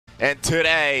And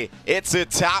today, it's a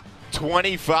top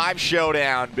 25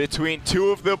 showdown between two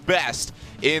of the best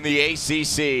in the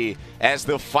ACC as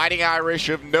the Fighting Irish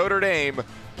of Notre Dame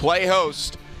play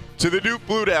host to the Duke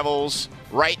Blue Devils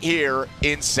right here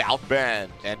in South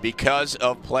Bend. And because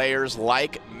of players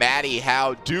like Maddie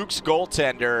Howe, Duke's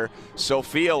goaltender,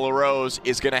 Sophia LeRose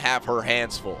is going to have her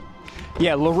hands full.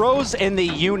 Yeah, LeRose and the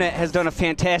unit has done a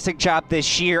fantastic job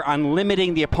this year on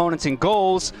limiting the opponents in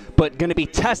goals, but going to be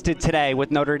tested today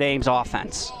with Notre Dame's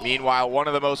offense. Meanwhile, one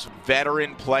of the most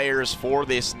veteran players for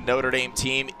this Notre Dame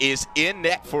team is in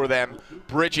net for them,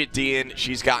 Bridget Deehan.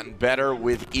 She's gotten better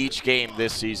with each game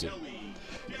this season.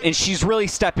 And she's really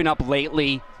stepping up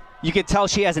lately. You can tell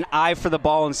she has an eye for the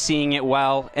ball and seeing it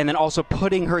well, and then also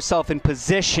putting herself in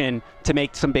position to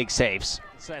make some big saves.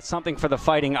 So that's something for the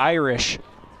Fighting Irish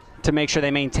to make sure they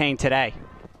maintain today.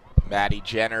 Maddie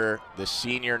Jenner, the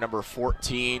senior, number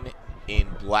 14 in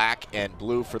black and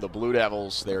blue for the Blue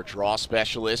Devils, their draw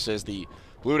specialist, as the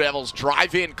Blue Devils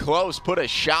drive in close, put a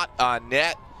shot on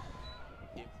net.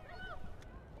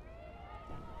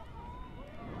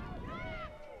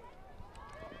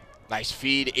 Nice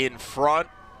feed in front,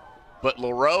 but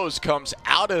LeRose comes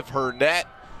out of her net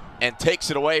and takes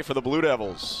it away for the Blue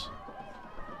Devils.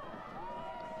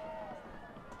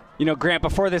 You know, Grant,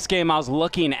 before this game, I was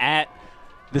looking at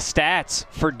the stats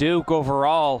for Duke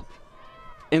overall,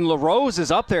 and LeRose is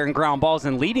up there in ground balls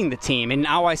and leading the team, and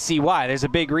now I see why. There's a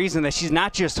big reason that she's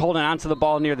not just holding on to the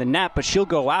ball near the net, but she'll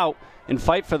go out and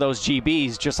fight for those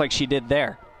GBs just like she did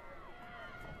there.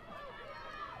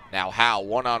 Now Howe,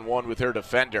 one-on-one with her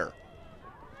defender.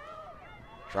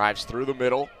 Drives through the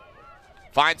middle,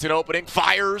 finds an opening,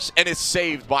 fires, and is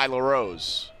saved by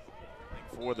LeRose.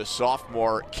 For the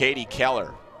sophomore, Katie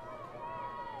Keller.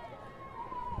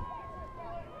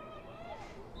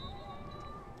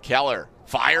 Keller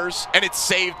fires, and it's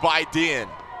saved by Deehan.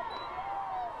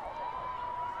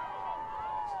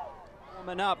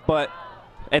 Warming up, but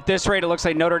at this rate, it looks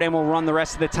like Notre Dame will run the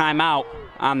rest of the timeout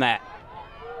on that.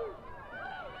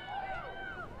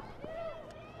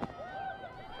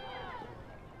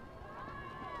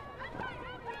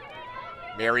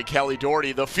 Mary Kelly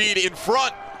Doherty, the feed in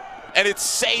front, and it's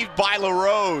saved by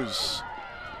LeRose.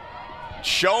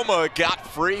 Shoma got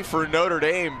free for Notre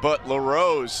Dame, but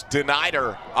LeRose denied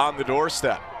her on the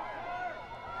doorstep.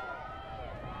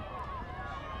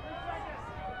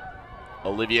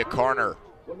 Olivia Carner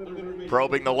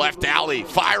probing the left alley,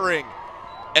 firing,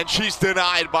 and she's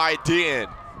denied by Deehan.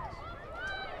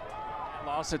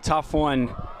 Lost a tough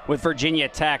one with Virginia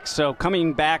Tech, so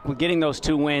coming back with getting those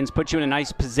 2 wins puts you in a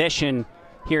nice position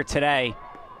here today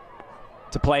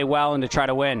to play well and to try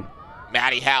to win.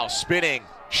 Maddie Howe spinning,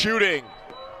 shooting,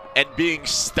 and being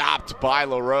stopped by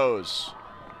LeRose.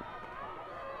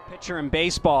 Pitcher in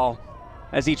baseball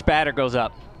as each batter goes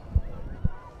up.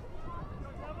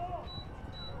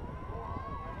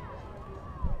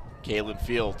 Kaylin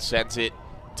Field sends it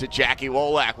to Jackie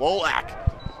Wolak.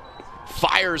 Wolak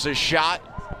fires a shot,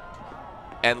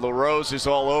 and LeRose is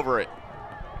all over it.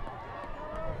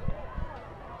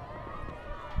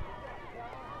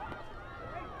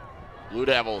 Blue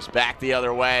Devils back the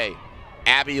other way.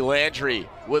 Abby Landry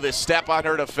with a step on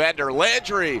her defender.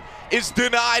 Landry is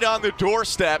denied on the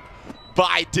doorstep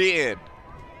by Deehan.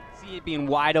 See it being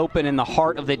wide open in the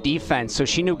heart of the defense, so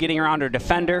she knew getting around her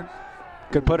defender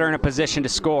could put her in a position to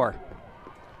score.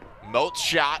 Moat's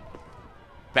shot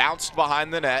bounced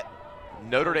behind the net.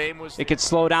 Notre Dame was... It could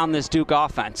slow down this Duke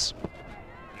offense.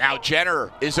 Now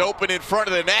Jenner is open in front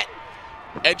of the net,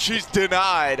 and she's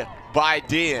denied by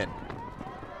Deehan.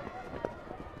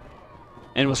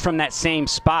 And it was from that same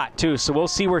spot, too. So we'll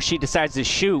see where she decides to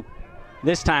shoot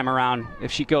this time around if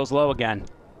she goes low again.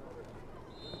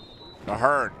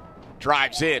 Ahern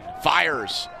drives in,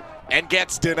 fires, and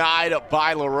gets denied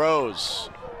by LeRose.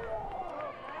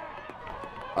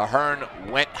 Ahern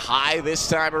went high this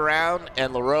time around,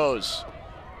 and LeRose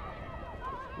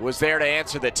was there to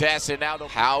answer the test. And now,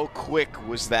 how quick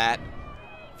was that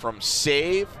from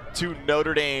save to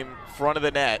Notre Dame front of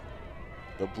the net?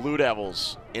 The Blue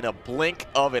Devils in a blink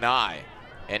of an eye.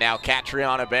 And now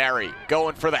Catriona Barry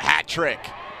going for the hat trick.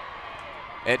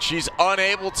 And she's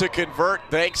unable to convert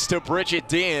thanks to Bridget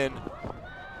Deehan.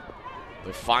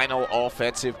 The final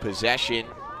offensive possession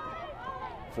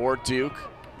for Duke.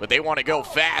 But they want to go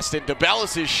fast, and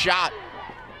DeBellis' shot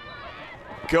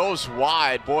goes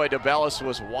wide. Boy, DeBellis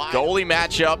was wide. Goalie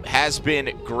matchup has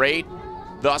been great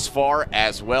thus far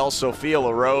as well. Sophia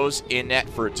LeRose in net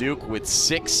for Duke with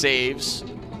 6 saves.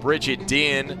 Bridget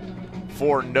Deehan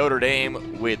for Notre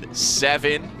Dame with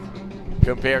 7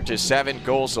 compared to 7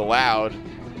 goals allowed.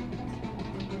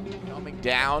 Coming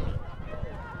down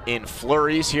in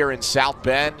flurries here in South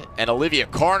Bend, and Olivia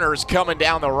Carner's coming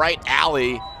down the right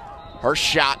alley. Her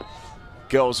shot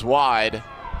goes wide.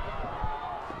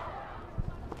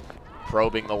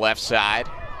 Probing the left side,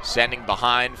 sending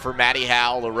behind for Maddie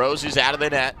Howe. LeRose is out of the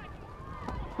net.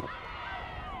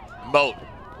 Moat,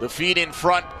 the feed in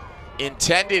front,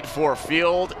 intended for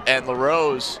Field, and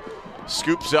LeRose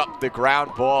scoops up the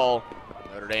ground ball.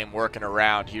 Notre Dame working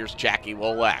around. Here's Jackie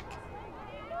Wolak.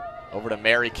 Over to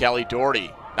Mary Kelly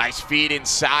Doherty. Nice feed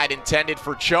inside, intended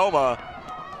for Choma.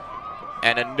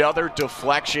 And another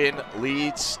deflection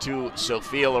leads to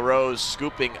Sophia LeRose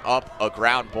scooping up a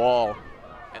ground ball.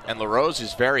 And LeRose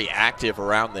is very active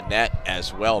around the net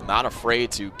as well, not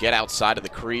afraid to get outside of the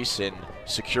crease and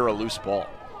secure a loose ball.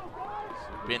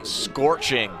 Been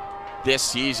scorching this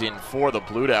season for the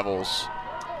Blue Devils.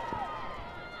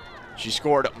 She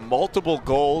scored multiple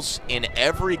goals in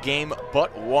every game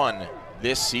but one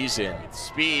this season.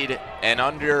 Speed and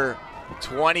under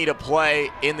 20 to play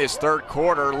in this third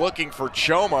quarter, looking for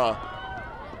Choma.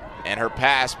 And her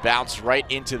pass bounced right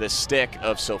into the stick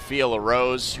of Sophia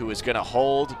LeRose, who is going to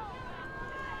hold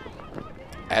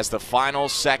as the final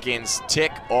seconds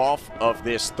tick off of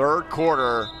this third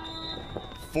quarter.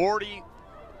 40.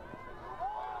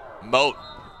 Moat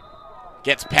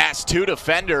gets past two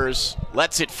defenders,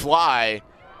 lets it fly.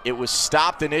 It was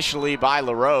stopped initially by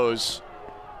LeRose.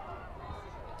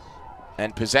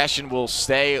 And possession will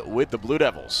stay with the Blue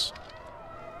Devils.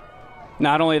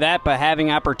 Not only that, but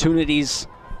having opportunities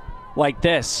like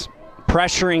this,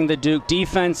 pressuring the Duke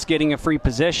defense, getting a free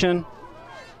position,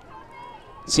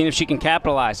 seeing if she can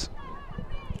capitalize.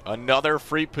 Another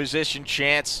free position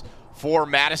chance for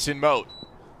Madison Moat.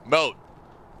 Moat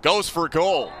goes for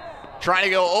goal, trying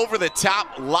to go over the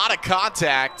top, a lot of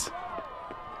contact.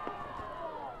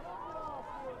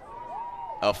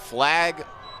 A flag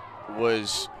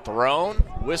was thrown,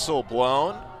 whistle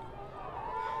blown.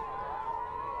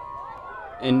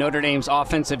 And Notre Dame's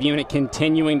offensive unit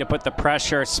continuing to put the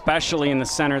pressure, especially in the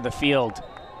center of the field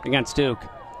against Duke.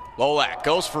 Lolak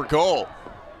goes for goal.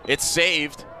 It's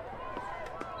saved,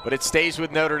 but it stays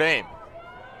with Notre Dame.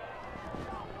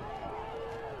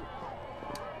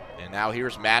 And now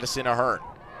here's Madison Ahern.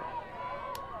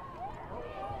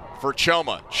 For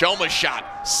Choma. Choma's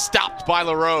shot stopped by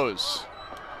LeRose.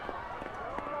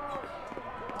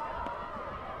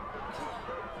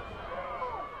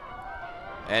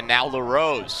 And now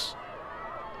LeRose.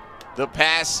 The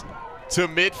pass to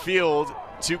midfield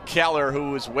to Keller,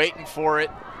 who was waiting for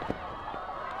it.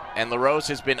 And LeRose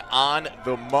has been on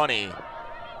the money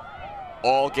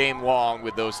all game long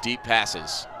with those deep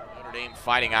passes. Notre Dame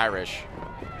Fighting Irish.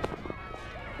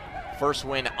 First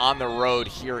win on the road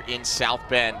here in South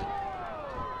Bend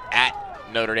at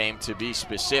Notre Dame, to be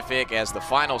specific, as the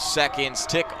final seconds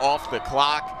tick off the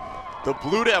clock. The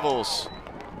Blue Devils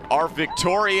are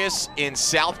victorious in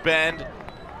South Bend,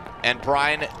 and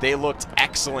Brian, they looked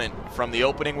excellent from the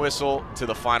opening whistle to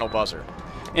the final buzzer.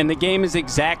 And the game is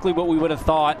exactly what we would have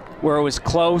thought, where it was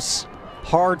close,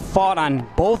 hard fought on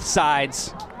both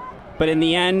sides, but in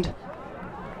the end,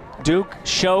 Duke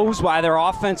shows why their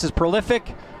offense is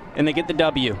prolific, and they get the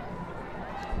W.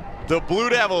 The Blue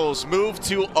Devils move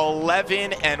to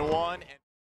 11-1.